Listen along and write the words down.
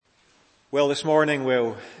Well, this morning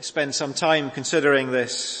we'll spend some time considering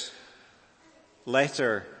this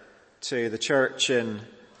letter to the church in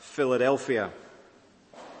Philadelphia.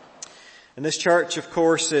 And this church, of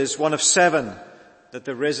course, is one of 7 that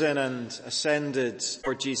the risen and ascended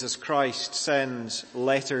Lord Jesus Christ sends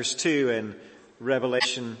letters to in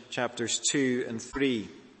Revelation chapters 2 and 3.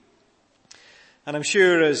 And I'm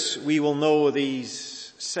sure, as we will know,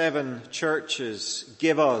 these 7 churches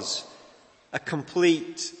give us a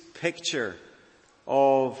complete picture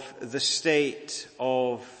of the state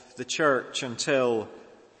of the church until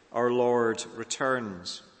our Lord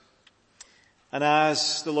returns. And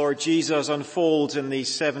as the Lord Jesus unfolds in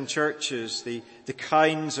these 7 churches, the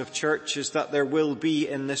kinds of churches that there will be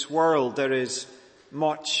in this world, there is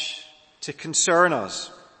much to concern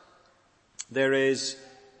us. There is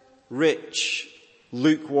rich,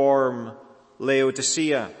 lukewarm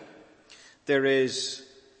Laodicea. There is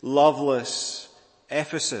loveless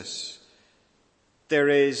Ephesus. There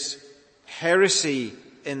is heresy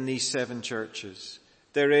in these 7 churches.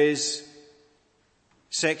 There is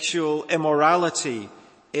sexual immorality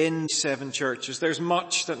in 7 churches. There's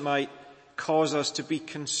much that might cause us to be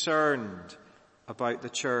concerned about the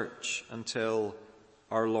church until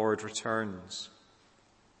our Lord returns.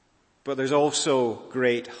 But there's also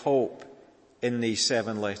great hope in these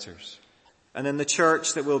 7 letters. And in the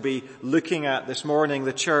church that we'll be looking at this morning,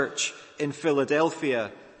 the church in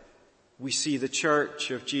Philadelphia, we see the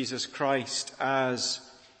church of Jesus Christ as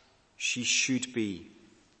she should be.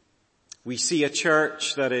 We see a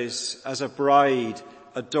church that is as a bride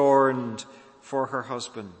adorned for her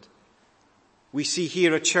husband. We see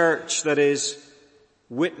here a church that is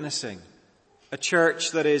witnessing, a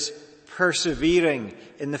church that is persevering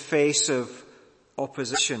in the face of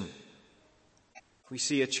opposition. We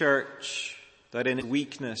see a church that in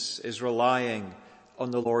weakness is relying on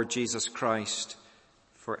the Lord Jesus Christ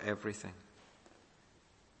for everything.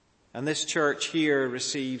 And this church here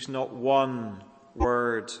receives not one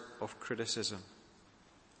word of criticism,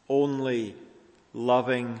 only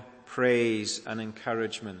loving praise and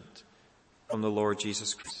encouragement from the Lord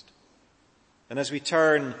Jesus Christ. And as we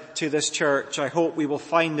turn to this church, I hope we will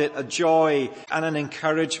find it a joy and an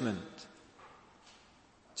encouragement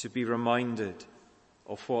to be reminded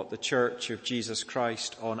of what the church of Jesus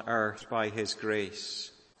Christ on earth by his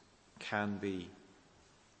grace can be.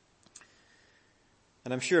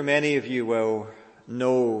 And I'm sure many of you will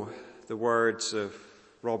know the words of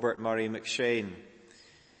Robert Murray McCheyne.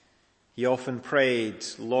 He often prayed,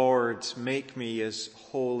 "Lord, make me as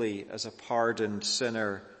holy as a pardoned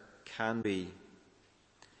sinner can be."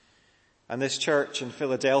 And this church in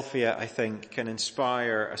Philadelphia, I think, can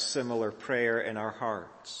inspire a similar prayer in our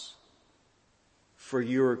hearts. For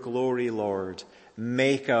your glory, Lord,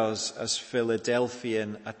 make us as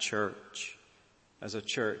Philadelphian a church, as a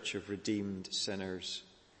church of redeemed sinners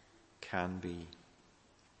can be.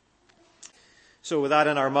 So with that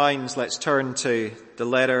in our minds, let's turn to the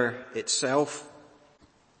letter itself.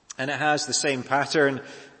 And it has the same pattern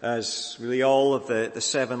as really all of the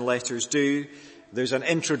 7 letters do. There's an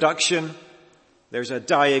introduction. There's a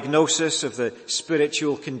diagnosis of the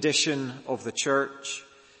spiritual condition of the church.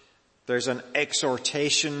 There's an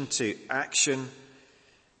exhortation to action.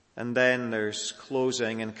 And then there's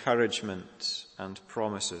closing encouragement and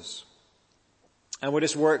promises. And we'll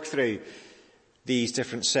just work through these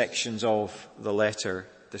different sections of the letter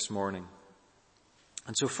this morning.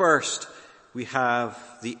 And so first, we have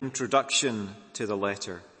the introduction to the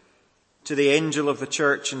letter. To the angel of the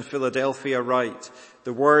church in Philadelphia write,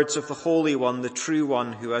 the words of the Holy One, the true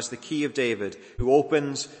One, who has the key of David, who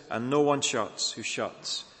opens and no one shuts, who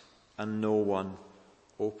shuts and no one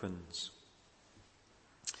opens.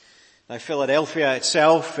 Now, Philadelphia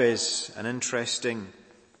itself is an interesting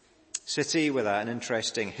city with an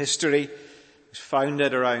interesting history. It was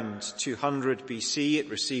founded around 200 BC. It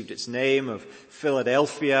received its name of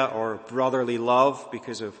Philadelphia, or brotherly love,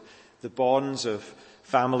 because of the bonds of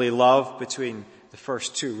family love between the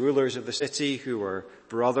first 2 rulers of the city, who were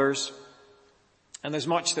brothers. And there's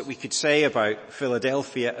much that we could say about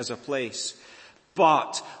Philadelphia as a place.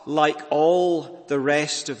 But like all the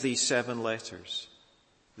rest of these 7 letters,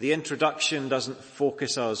 the introduction doesn't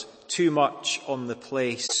focus us too much on the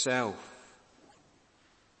place itself,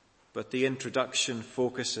 but the introduction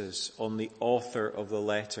focuses on the author of the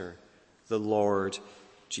letter, the Lord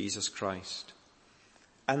Jesus Christ.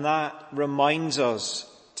 And that reminds us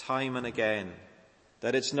time and again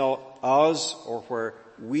that it's not us or where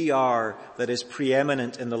we are that is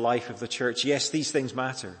preeminent in the life of the church. Yes, these things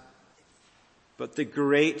matter. But the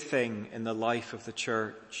great thing in the life of the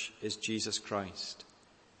church is Jesus Christ.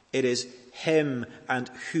 It is him and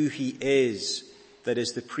who he is that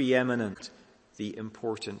is the preeminent, the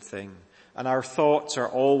important thing. And our thoughts are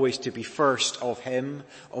always to be first of him,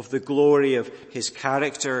 of the glory of his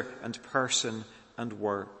character and person and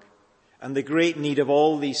work. And the great need of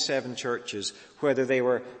all these 7 churches, whether they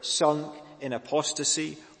were sunk in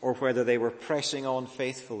apostasy or whether they were pressing on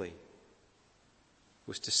faithfully,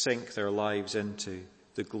 was to sink their lives into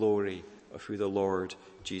the glory of who the Lord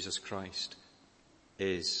Jesus Christ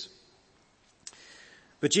is.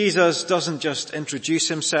 But Jesus doesn't just introduce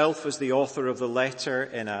himself as the author of the letter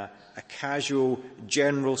in a casual,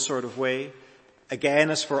 general sort of way. Again,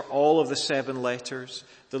 as for all of the 7 letters,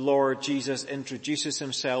 the Lord Jesus introduces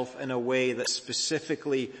himself in a way that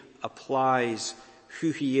specifically applies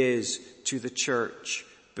who he is to the church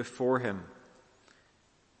before him.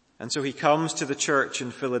 And so he comes to the church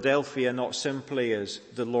in Philadelphia not simply as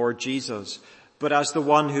the Lord Jesus, but as the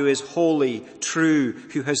one who is holy, true,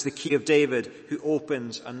 who has the key of David, who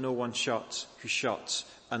opens and no one shuts, who shuts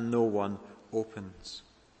and no one opens.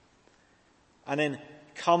 And in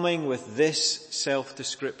coming with this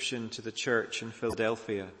self-description to the church in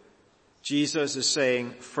Philadelphia, Jesus is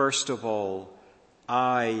saying, first of all,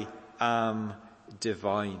 I am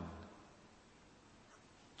divine.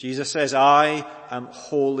 Jesus says, I am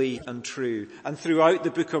holy and true. And throughout the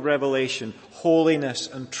book of Revelation, holiness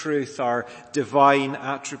and truth are divine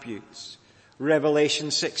attributes. Revelation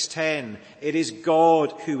 6:10, it is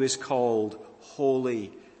God who is called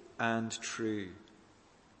holy and true.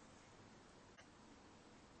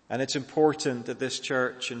 And it's important that this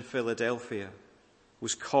church in Philadelphia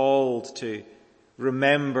was called to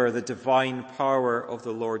remember the divine power of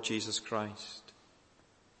the Lord Jesus Christ,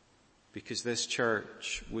 because this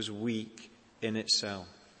church was weak in itself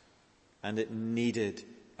and it needed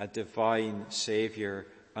a divine Savior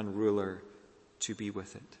and ruler to be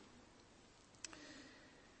with it.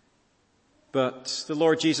 But the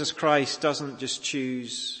Lord Jesus Christ doesn't just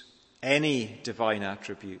choose any divine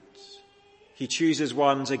attributes. He chooses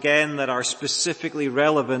ones, again, that are specifically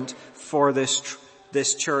relevant for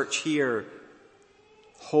this church here.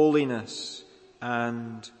 Holiness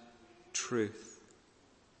and truth.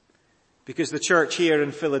 Because the church here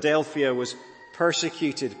in Philadelphia was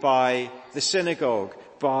persecuted by the synagogue,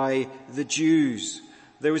 by the Jews.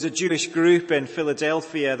 There was a Jewish group in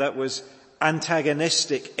Philadelphia that was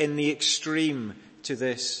antagonistic in the extreme to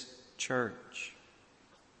this church.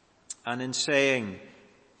 And in saying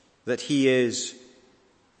that he is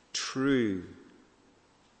true,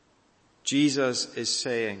 Jesus is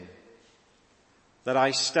saying that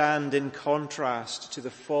I stand in contrast to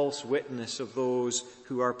the false witness of those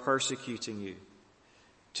who are persecuting you,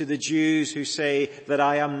 to the Jews who say that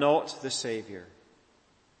I am not the Savior.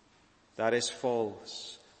 That is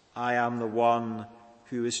false. I am the one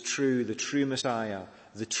who is true, the true Messiah,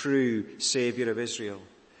 the true Savior of Israel.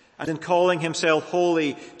 And in calling himself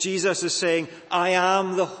holy, Jesus is saying, I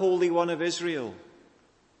am the Holy One of Israel.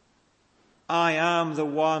 I am the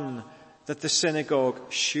one that the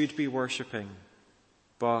synagogue should be worshipping,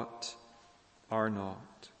 but are not.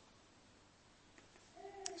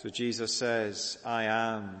 So Jesus says, I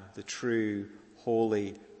am the true,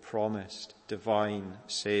 holy, promised, divine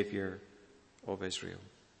Savior of Israel.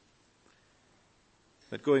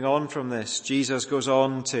 But going on from this, Jesus goes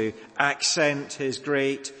on to accent his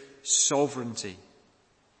great sovereignty.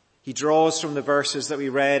 He draws from the verses that we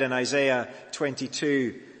read in Isaiah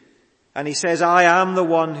 22, and he says, I am the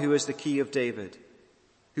one who is the key of David,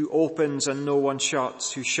 who opens and no one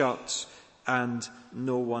shuts, who shuts and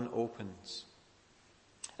no one opens.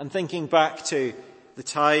 And thinking back to the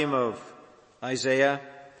time of Isaiah,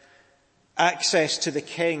 access to the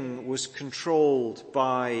king was controlled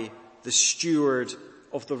by the steward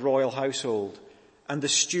of the royal household, and the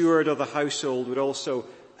steward of the household would also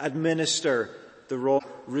administer the raw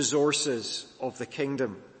resources of the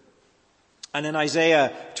kingdom. And in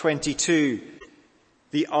Isaiah 22,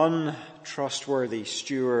 the untrustworthy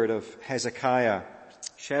steward of Hezekiah,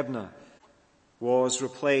 Shebna, was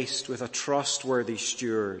replaced with a trustworthy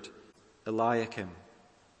steward, Eliakim.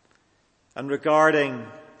 And regarding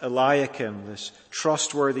Eliakim, this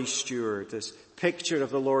trustworthy steward, this picture of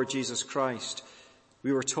the Lord Jesus Christ,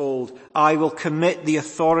 we were told, I will commit the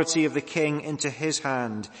authority of the king into his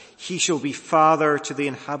hand. He shall be father to the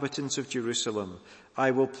inhabitants of Jerusalem. I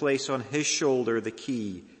will place on his shoulder the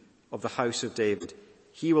key of the house of David.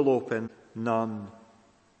 He will open, none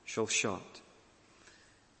shall shut.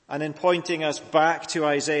 And in pointing us back to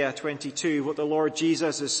Isaiah 22, what the Lord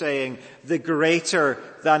Jesus is saying, the greater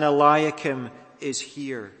than Eliakim is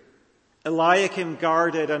here. Eliakim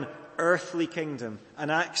guarded an earthly kingdom and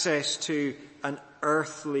access to an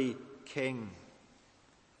earthly king.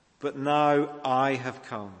 But now I have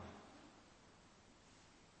come.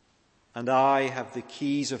 and I have the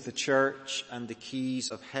keys of the church and the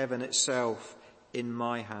keys of heaven itself in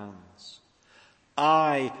my hands.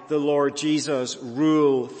 I, the Lord Jesus,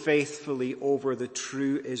 rule faithfully over the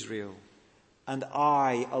true Israel, and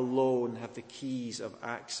I alone have the keys of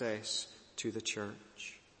access to the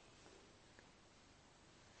church.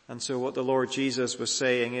 And so what the Lord Jesus was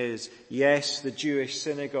saying is, yes, the Jewish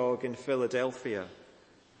synagogue in Philadelphia,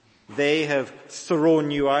 they have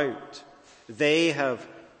thrown you out. They have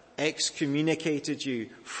excommunicated you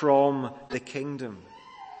from the kingdom.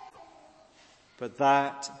 But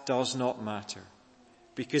that does not matter,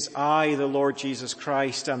 because I, the Lord Jesus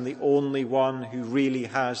Christ, am the only one who really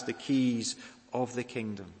has the keys of the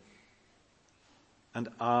kingdom. And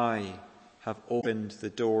I have opened the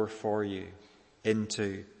door for you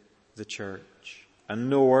into the church. And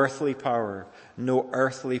no earthly power, no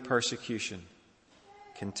earthly persecution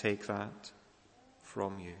can take that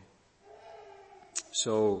from you.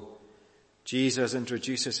 So, Jesus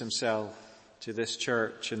introduces himself to this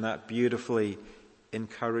church in that beautifully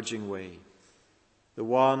encouraging way. The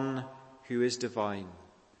one who is divine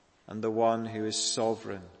and the one who is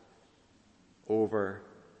sovereign over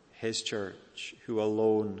his church, who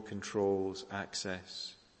alone controls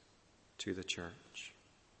access to the church.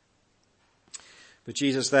 But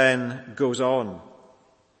Jesus then goes on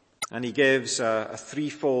and he gives a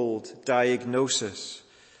threefold diagnosis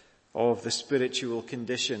of the spiritual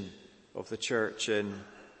condition of the church in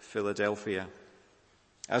Philadelphia.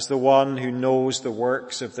 As the one who knows the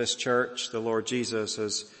works of this church, the Lord Jesus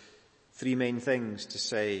has three main things to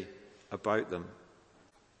say about them.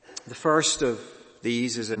 The first of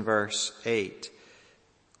these is in verse 8,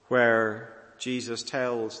 where Jesus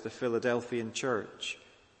tells the Philadelphian church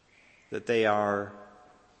that they are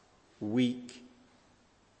weak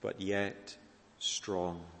but yet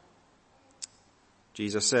strong.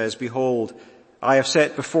 Jesus says, "Behold, I have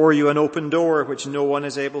set before you an open door which no one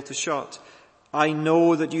is able to shut. I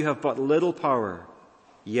know that you have but little power,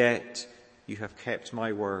 yet you have kept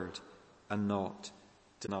my word and not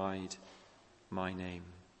denied my name."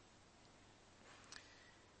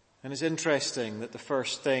 And it's interesting that the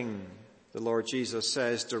first thing the Lord Jesus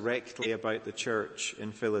says directly about the church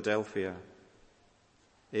in Philadelphia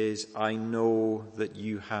is, "I know that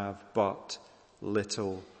you have but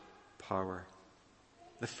little power."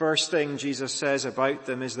 The first thing Jesus says about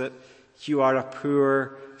them is that you are a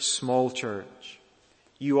poor, small church.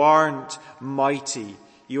 You aren't mighty.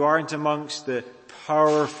 You aren't amongst the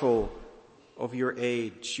powerful of your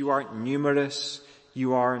age. You aren't numerous.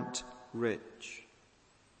 You aren't rich.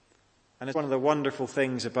 And it's one of the wonderful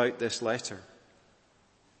things about this letter,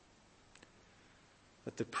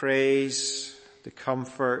 that the praise, the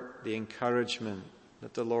comfort, the encouragement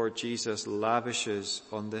that the Lord Jesus lavishes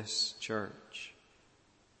on this church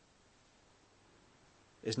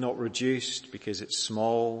is not reduced because it's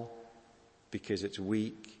small, because it's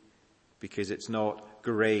weak, because it's not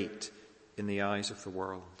great in the eyes of the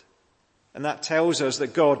world. And that tells us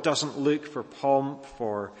that God doesn't look for pomp,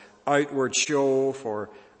 for outward show,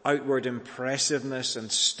 for outward impressiveness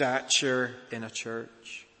and stature in a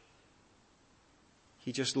church.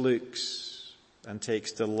 He just looks and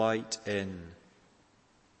takes delight in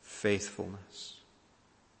faithfulness.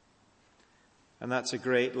 And that's a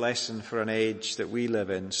great lesson for an age that we live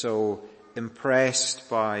in, so impressed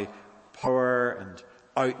by power and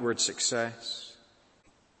outward success.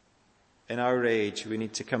 In our age, we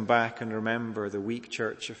need to come back and remember the weak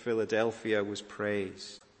church of Philadelphia was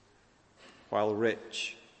praised, while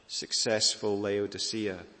rich, successful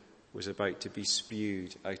Laodicea was about to be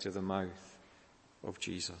spewed out of the mouth of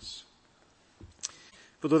Jesus.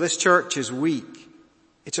 But though this church is weak,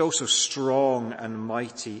 it's also strong and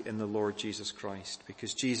mighty in the Lord Jesus Christ,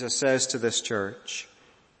 because Jesus says to this church,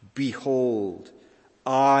 "Behold,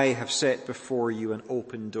 I have set before you an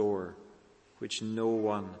open door, which no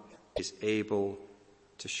one is able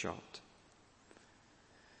to shut."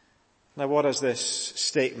 Now, what does this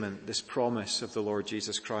statement, this promise of the Lord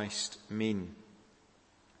Jesus Christ mean?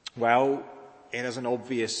 Well, it has an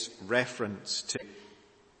obvious reference to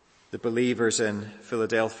the believers in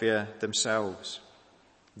Philadelphia themselves.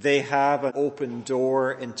 They have an open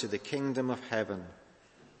door into the kingdom of heaven,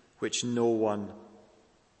 which no one,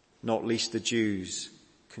 not least the Jews,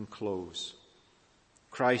 can close.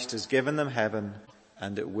 Christ has given them heaven,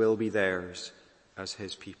 and it will be theirs as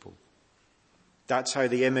his people. That's how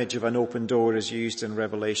the image of an open door is used in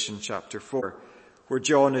Revelation chapter 4, where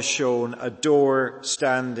John is shown a door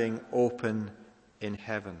standing open in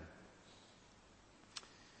heaven.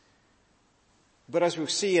 But as we'll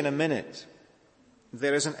see in a minute,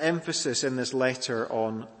 there is an emphasis in this letter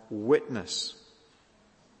on witness,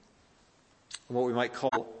 what we might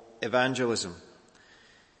call evangelism.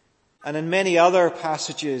 And in many other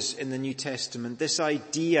passages in the New Testament, this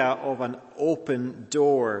idea of an open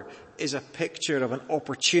door is a picture of an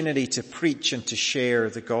opportunity to preach and to share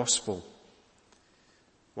the gospel.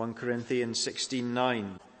 1 Corinthians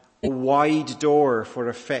 16:9, a wide door for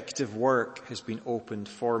effective work has been opened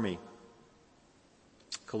for me.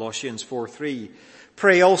 Colossians 4:3,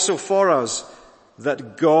 pray also for us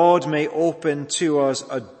that God may open to us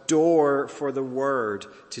a door for the word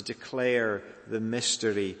to declare the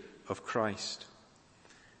mystery of Christ.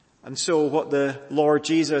 And so what the Lord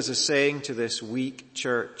Jesus is saying to this weak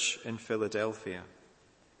church in Philadelphia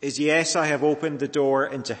is, yes, I have opened the door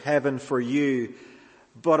into heaven for you,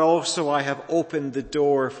 but also I have opened the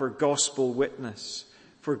door for gospel witness,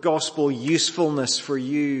 for gospel usefulness for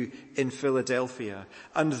you in Philadelphia.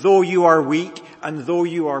 And though you are weak, and though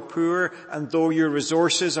you are poor, and though your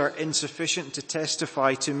resources are insufficient to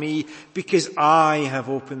testify to me, because I have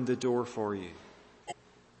opened the door for you,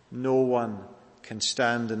 no one can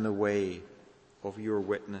stand in the way of your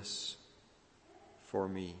witness for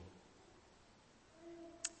me.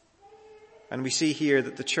 And we see here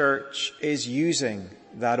that the church is using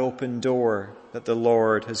that open door that the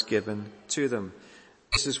Lord has given to them.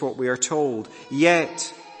 This is what we are told.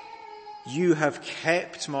 Yet you have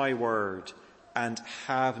kept my word and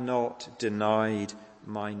have not denied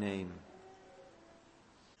my name.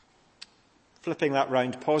 Flipping that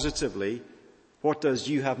round positively, what does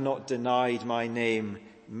you have not denied my name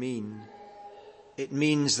mean? It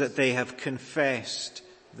means that they have confessed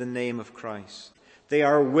the name of Christ. They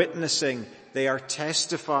are witnessing, they are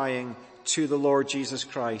testifying to the Lord Jesus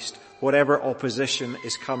Christ, whatever opposition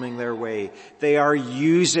is coming their way. They are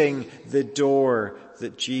using the door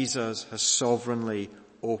that Jesus has sovereignly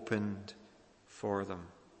opened for them.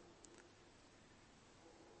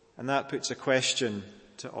 And that puts a question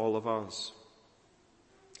to all of us.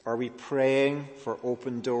 Are we praying for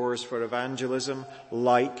open doors for evangelism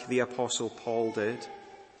like the Apostle Paul did?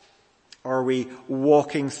 Are we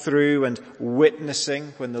walking through and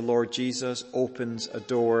witnessing when the Lord Jesus opens a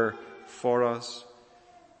door for us?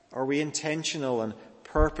 Are we intentional and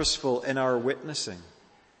purposeful in our witnessing,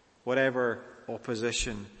 whatever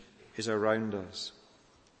opposition is around us?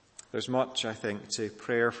 There's much, I think, to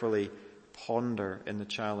prayerfully ponder in the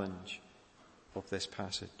challenge of this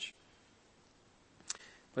passage.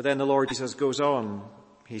 But then the Lord Jesus goes on.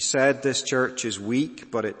 He said this church is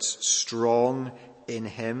weak, but it's strong in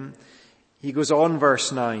him. He goes on,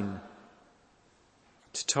 verse 9,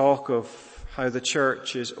 to talk of how the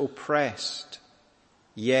church is oppressed,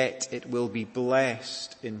 yet it will be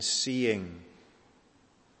blessed in seeing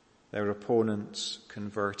their opponents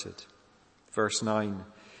converted. Verse 9,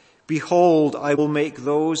 behold, I will make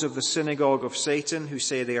those of the synagogue of Satan who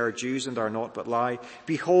say they are Jews and are not but lie.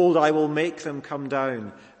 Behold, I will make them come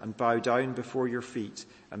down and bow down before your feet,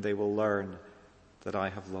 and they will learn that I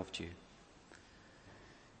have loved you.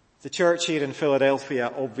 The church here in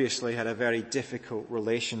Philadelphia obviously had a very difficult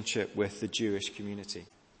relationship with the Jewish community.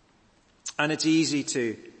 And it's easy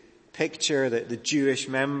to picture that the Jewish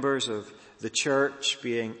members of the church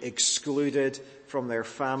being excluded from their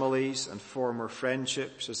families and former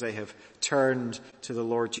friendships as they have turned to the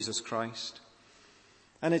Lord Jesus Christ.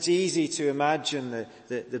 And it's easy to imagine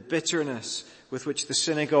the bitterness with which the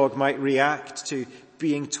synagogue might react to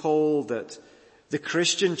being told that the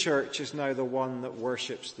Christian church is now the one that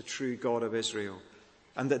worships the true God of Israel,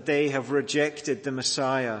 and that they have rejected the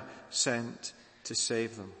Messiah sent to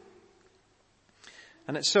save them.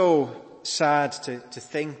 And it's so sad to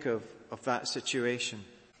think of that situation.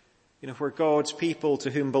 You know, where God's people,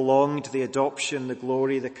 to whom belonged the adoption, the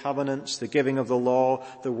glory, the covenants, the giving of the law,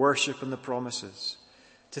 the worship and the promises,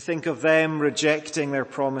 to think of them rejecting their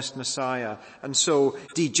promised Messiah and so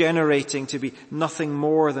degenerating to be nothing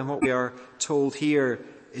more than what we are told here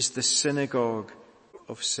is the synagogue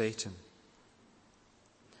of Satan.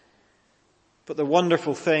 But the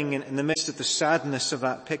wonderful thing in the midst of the sadness of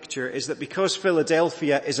that picture is that because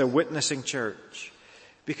Philadelphia is a witnessing church,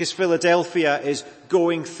 because Philadelphia is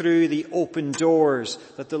going through the open doors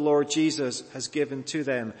that the Lord Jesus has given to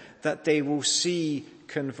them, that they will see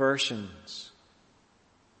conversions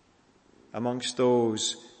amongst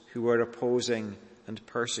those who are opposing and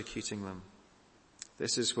persecuting them.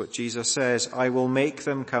 This is what Jesus says, I will make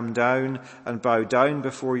them come down and bow down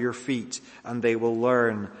before your feet, and they will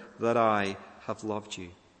learn that I have loved you.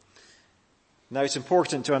 Now it's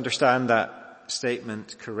important to understand that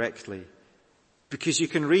statement correctly, because you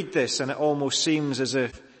can read this and it almost seems as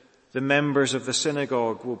if the members of the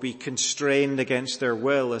synagogue will be constrained against their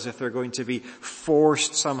will, as if they're going to be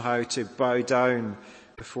forced somehow to bow down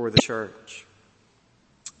before the church.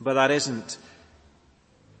 But that isn't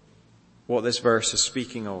what this verse is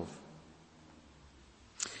speaking of.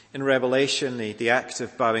 In Revelation, the act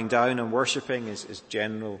of bowing down and worshipping is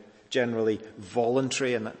generally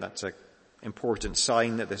voluntary, and that's an important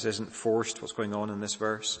sign that this isn't forced, what's going on in this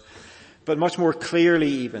verse. But much more clearly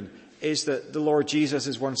even is that the Lord Jesus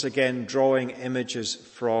is once again drawing images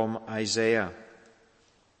from Isaiah.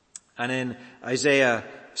 And in Isaiah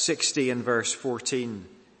 60 and verse 14,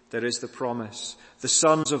 there is the promise, "The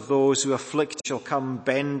sons of those who afflict shall come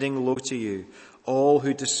bending low to you. All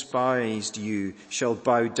who despised you shall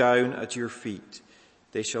bow down at your feet.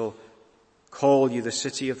 They shall call you the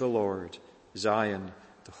city of the Lord, Zion,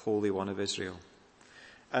 the Holy One of Israel."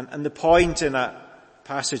 And the point in that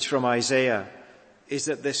passage from Isaiah is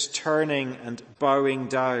that this turning and bowing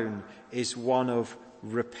down is one of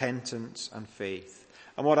repentance and faith.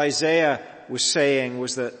 And what Isaiah was saying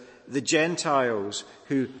was that the Gentiles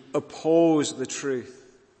who oppose the truth,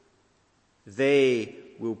 they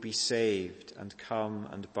will be saved and come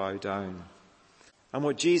and bow down. And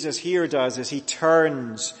what Jesus here does is he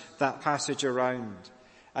turns that passage around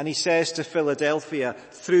and he says to Philadelphia,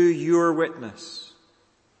 through your witness,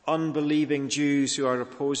 unbelieving Jews who are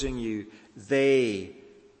opposing you, they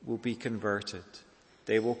will be converted.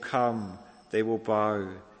 They will come, they will bow,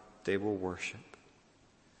 they will worship.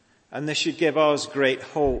 And this should give us great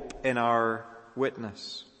hope in our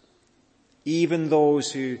witness. Even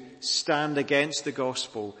those who stand against the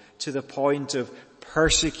gospel to the point of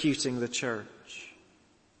persecuting the church,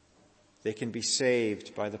 they can be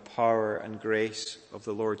saved by the power and grace of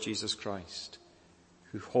the Lord Jesus Christ,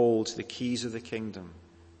 who holds the keys of the kingdom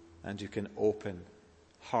and who can open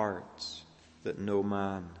hearts that no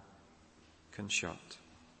man can shut.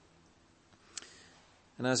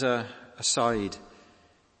 And as an aside,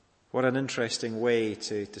 what an interesting way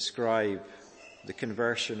to describe the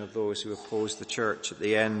conversion of those who oppose the church at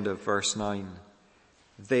the end of verse 9.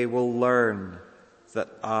 They will learn that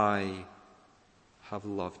I have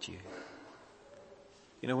loved you.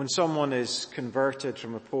 You know, when someone is converted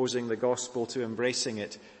from opposing the gospel to embracing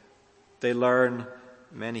it, they learn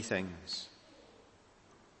many things.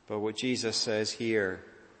 But what Jesus says here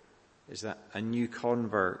is that a new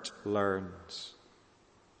convert learns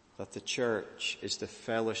that the church is the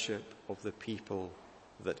fellowship of the people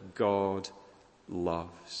that God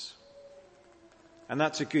loves. And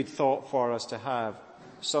that's a good thought for us to have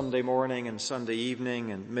Sunday morning and Sunday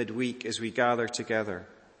evening and midweek as we gather together.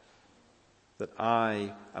 That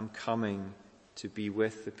I am coming to be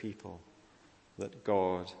with the people that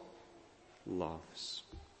God loves.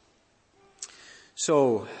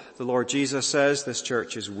 So, the Lord Jesus says this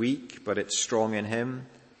church is weak, but it's strong in him.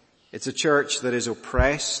 It's a church that is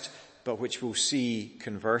oppressed, but which will see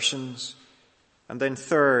conversions. And then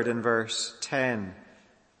third, in verse 10,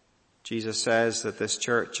 Jesus says that this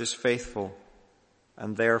church is faithful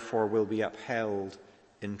and therefore will be upheld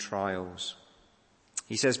in trials.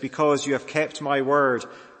 He says, because you have kept my word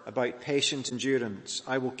about patient endurance,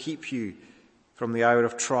 I will keep you from the hour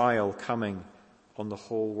of trial coming on the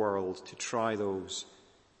whole world to try those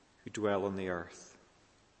who dwell on the earth.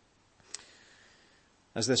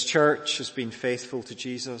 As this church has been faithful to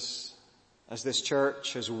Jesus, as this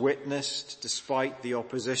church has witnessed despite the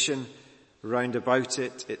opposition round about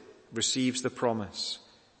it, it receives the promise,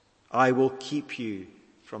 I will keep you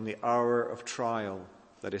from the hour of trial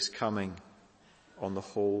that is coming on the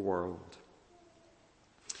whole world.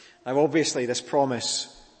 Now obviously this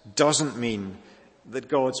promise doesn't mean that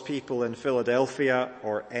God's people in Philadelphia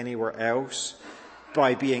or anywhere else,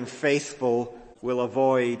 by being faithful, will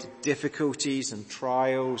avoid difficulties and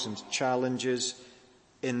trials and challenges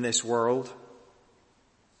in this world.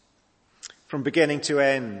 From beginning to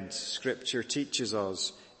end, Scripture teaches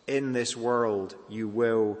us, in this world you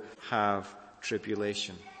will have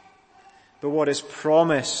tribulation. But what is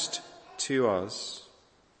promised to us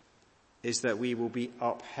is that we will be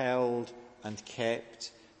upheld and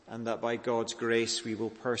kept, and that by God's grace we will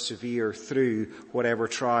persevere through whatever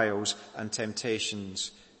trials and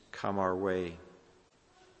temptations come our way.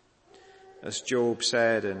 As Job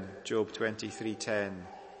said in Job 23:10,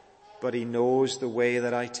 but he knows the way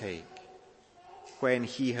that I take. When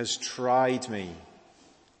he has tried me,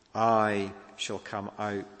 I shall come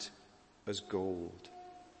out as gold.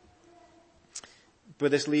 But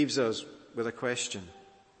this leaves us with a question.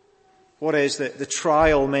 What is the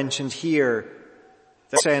trial mentioned here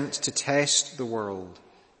that's sent to test the world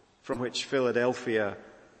from which Philadelphia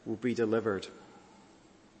will be delivered?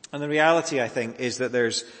 And the reality, I think, is that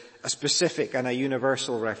there's a specific and a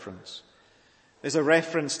universal reference. There's a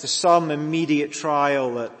reference to some immediate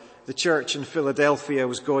trial that the church in Philadelphia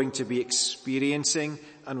was going to be experiencing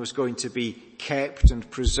and was going to be kept and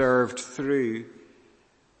preserved through.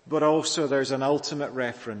 but also there's an ultimate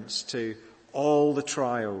reference to all the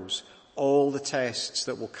trials, all the tests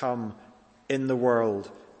that will come in the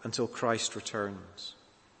world until Christ returns.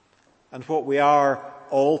 And what we are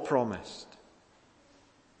all promised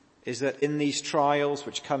is that in these trials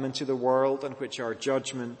which come into the world and which are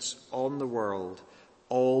judgments on the world,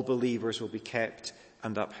 all believers will be kept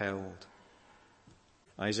and upheld.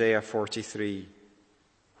 Isaiah 43,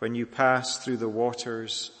 when you pass through the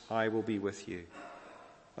waters, I will be with you,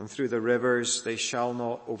 and through the rivers, they shall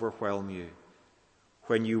not overwhelm you.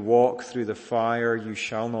 When you walk through the fire, you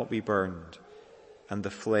shall not be burned, and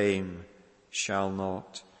the flame shall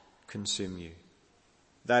not consume you.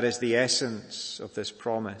 That is the essence of this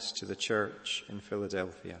promise to the church in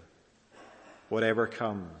Philadelphia. Whatever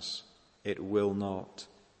comes, it will not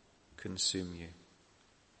consume you.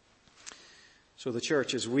 So the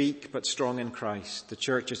church is weak but strong in Christ. The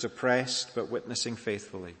church is oppressed but witnessing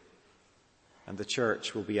faithfully. And the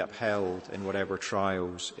church will be upheld in whatever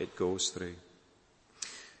trials it goes through.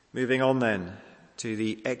 Moving on then to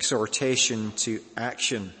the exhortation to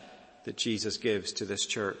action that Jesus gives to this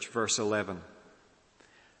church. Verse 11.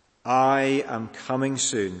 I am coming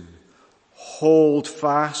soon. Hold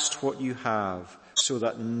fast what you have so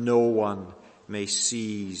that no one may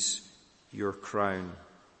seize your crown.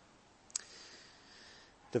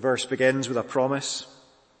 The verse begins with a promise.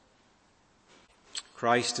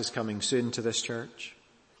 Christ is coming soon to this church.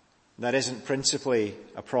 That isn't principally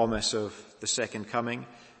a promise of the second coming,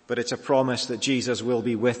 but it's a promise that Jesus will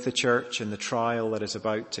be with the church in the trial that is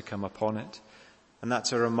about to come upon it. And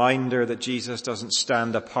that's a reminder that Jesus doesn't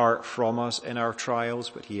stand apart from us in our trials,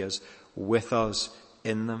 but he is with us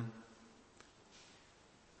in them.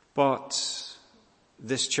 But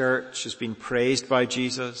this church has been praised by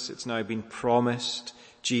Jesus. It's now been promised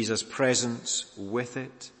Jesus' presence with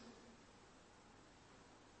it.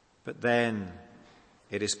 But then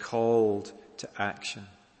it is called to action.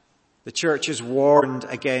 The church is warned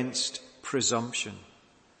against presumption.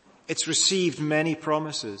 It's received many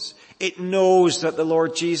promises. It knows that the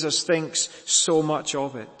Lord Jesus thinks so much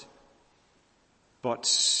of it. But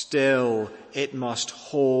still it must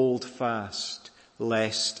hold fast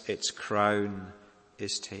lest its crown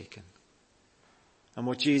is taken. And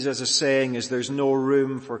what Jesus is saying is there's no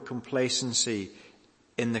room for complacency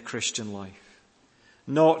in the Christian life.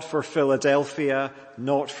 Not for Philadelphia,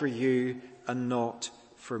 not for you, and not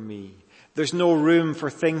for me. There's no room for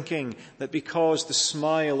thinking that because the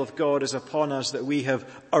smile of God is upon us that we have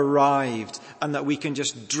arrived and that we can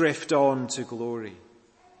just drift on to glory.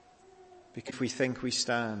 Because if we think we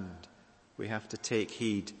stand, we have to take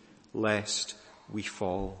heed lest we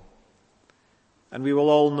fall. And we will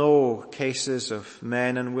all know cases of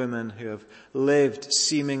men and women who have lived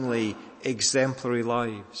seemingly exemplary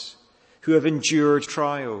lives, who have endured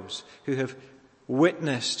trials, who have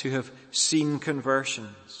witnessed, who have seen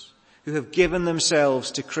conversions, who have given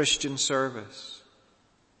themselves to Christian service.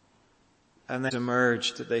 And then it's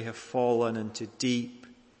emerged that they have fallen into deep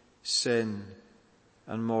sin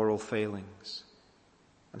and moral failings.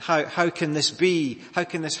 And how can this be? How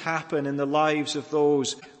can this happen in the lives of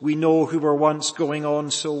those we know who were once going on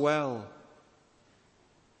so well?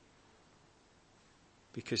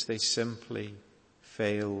 Because they simply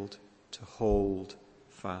failed to hold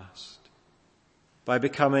fast. By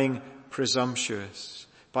becoming presumptuous,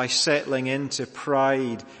 by settling into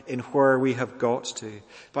pride in where we have got to,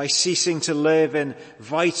 by ceasing to live in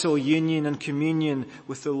vital union and communion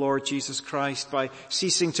with the Lord Jesus Christ, by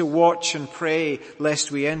ceasing to watch and pray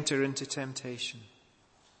lest we enter into temptation.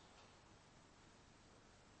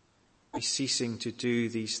 By ceasing to do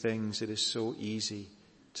these things, it is so easy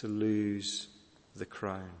to lose the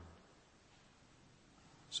crown.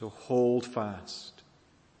 So hold fast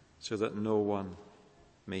so that no one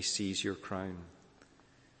may seize your crown.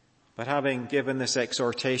 But having given this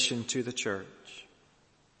exhortation to the church,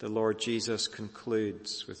 the Lord Jesus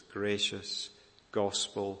concludes with gracious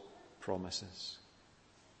gospel promises.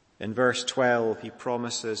 In verse 12, he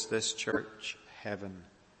promises this church heaven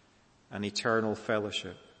and eternal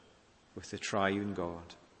fellowship with the triune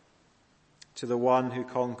God. To the one who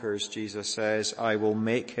conquers, Jesus says, I will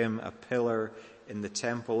make him a pillar in the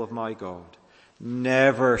temple of my God.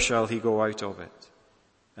 Never shall he go out of it.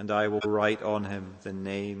 And I will write on him the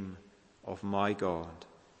name of my God.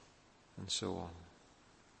 And so on.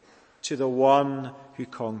 To the one who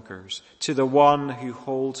conquers, to the one who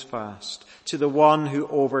holds fast, to the one who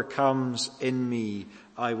overcomes in me,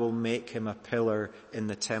 I will make him a pillar in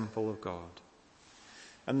the temple of God.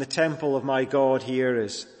 And the temple of my God here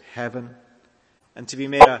is heaven. And to be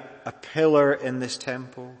made a pillar in this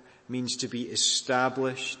temple means to be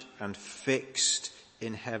established and fixed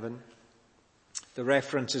in heaven. The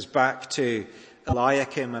reference is back to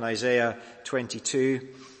Eliakim in Isaiah 22.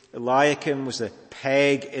 Eliakim was the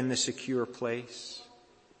peg in the secure place,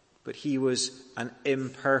 but he was an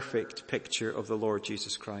imperfect picture of the Lord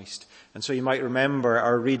Jesus Christ. And so you might remember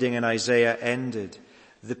our reading in Isaiah ended,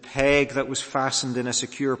 the peg that was fastened in a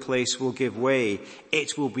secure place will give way.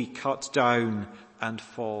 It will be cut down and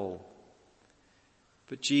fall.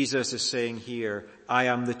 But Jesus is saying here, I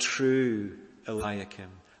am the true Eliakim.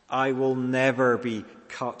 I will never be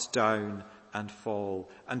cut down and fall.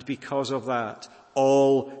 And because of that,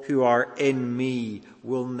 all who are in me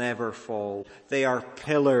will never fall. They are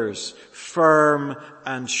pillars, firm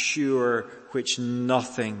and sure, which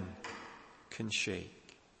nothing can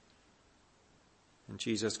shake. And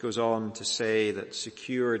Jesus goes on to say that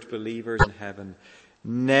secured believers in heaven,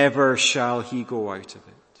 never shall he go out of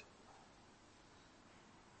it.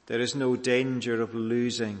 There is no danger of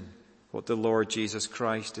losing what the Lord Jesus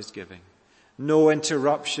Christ is giving. No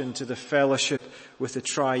interruption to the fellowship with the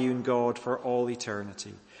triune God for all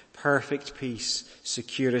eternity. Perfect peace,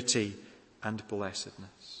 security, and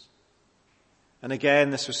blessedness. And again,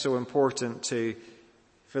 this was so important to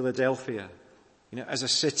Philadelphia. As a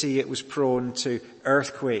city, it was prone to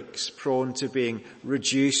earthquakes, prone to being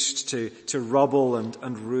reduced to rubble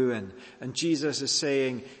and ruin. And Jesus is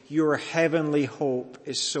saying, your heavenly hope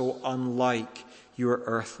is so unlike your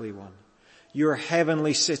earthly one. Your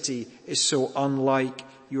heavenly city is so unlike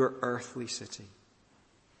your earthly city.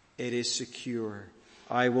 It is secure.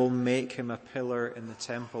 I will make him a pillar in the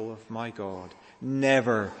temple of my God.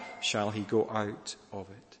 Never shall he go out of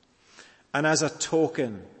it. And as a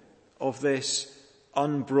token of this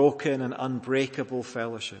unbroken and unbreakable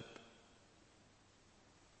fellowship,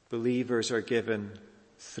 believers are given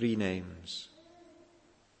 3 names.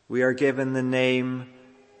 We are given the name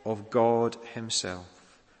of God himself.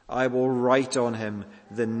 I will write on him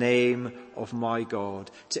the name of my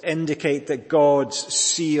God, to indicate that God's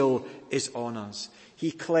seal is on us.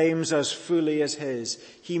 He claims us fully as his.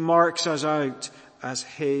 He marks us out as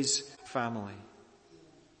his family.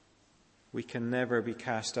 We can never be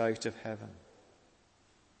cast out of heaven,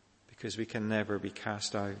 because we can never be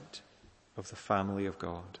cast out of the family of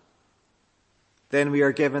God. Then we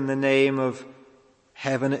are given the name of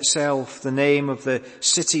heaven itself, the name of the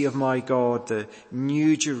city of my God, the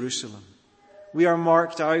New Jerusalem. We are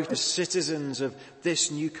marked out as citizens of this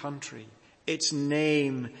new country. Its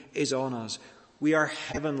name is on us. We are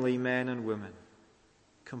heavenly men and women,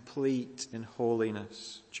 complete in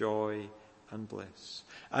holiness, joy, and bliss.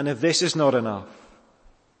 And if this is not enough,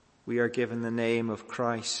 we are given the name of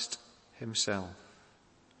Christ himself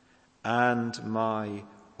and my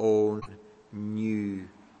own new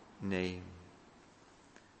name.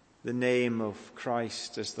 The name of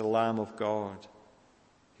Christ as the Lamb of God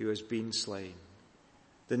who has been slain.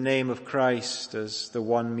 The name of Christ as the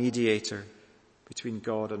one mediator between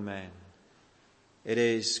God and men. It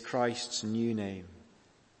is Christ's new name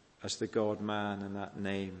as the God-man, and that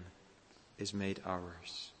name is made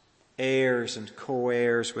ours. Heirs and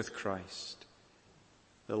co-heirs with Christ,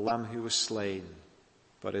 the Lamb who was slain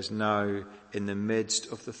but is now in the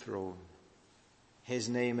midst of the throne. His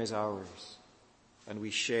name is ours, and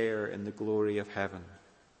we share in the glory of heaven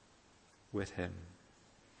with him.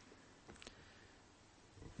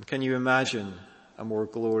 And can you imagine a more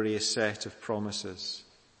glorious set of promises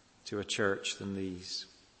to a church than these?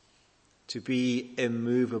 To be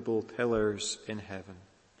immovable pillars in heaven,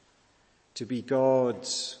 to be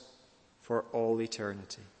God's for all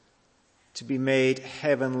eternity, to be made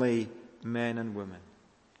heavenly men and women,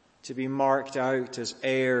 to be marked out as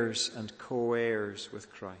heirs and co-heirs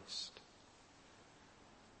with Christ.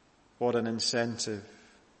 What an incentive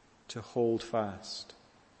to hold fast,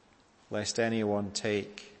 lest anyone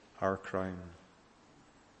take our crown.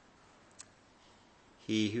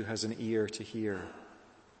 He who has an ear to hear,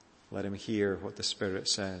 let him hear what the Spirit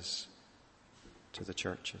says to the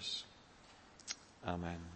churches. Amen.